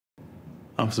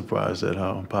I'm surprised at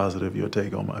how positive your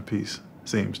take on my piece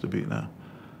seems to be now.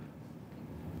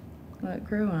 Well, it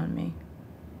grew on me.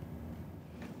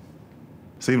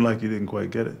 Seemed like you didn't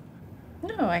quite get it.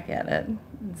 No, I get it.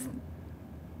 It's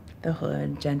the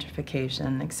hood,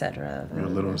 gentrification, etc. Your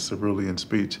little cerulean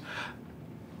speech.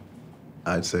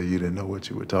 I'd say you didn't know what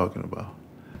you were talking about.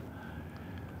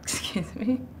 Excuse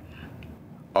me?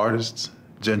 Artists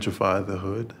gentrify the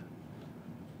hood.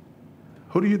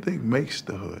 Who do you think makes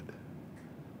the hood?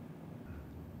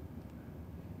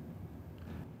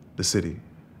 The city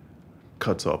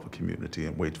cuts off a community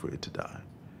and waits for it to die.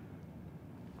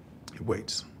 It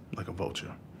waits like a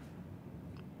vulture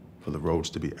for the roads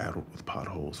to be addled with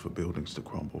potholes, for buildings to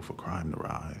crumble, for crime to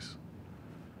rise,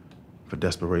 for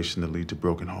desperation to lead to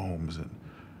broken homes and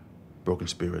broken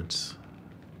spirits.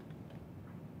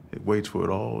 It waits for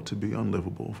it all to be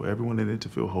unlivable, for everyone in it to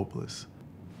feel hopeless.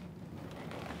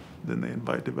 Then they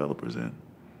invite developers in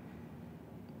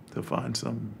to find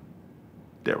some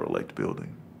derelict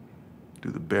building, do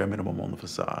the bare minimum on the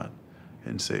facade,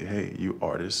 and say, hey, you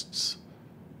artists,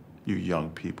 you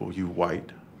young people, you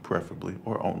white, preferably,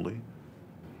 or only,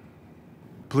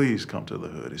 please come to the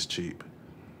hood, it's cheap.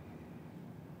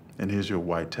 And here's your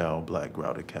white towel, black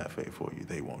grouted cafe for you.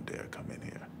 They won't dare come in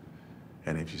here.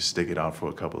 And if you stick it out for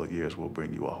a couple of years, we'll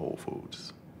bring you a Whole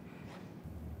Foods.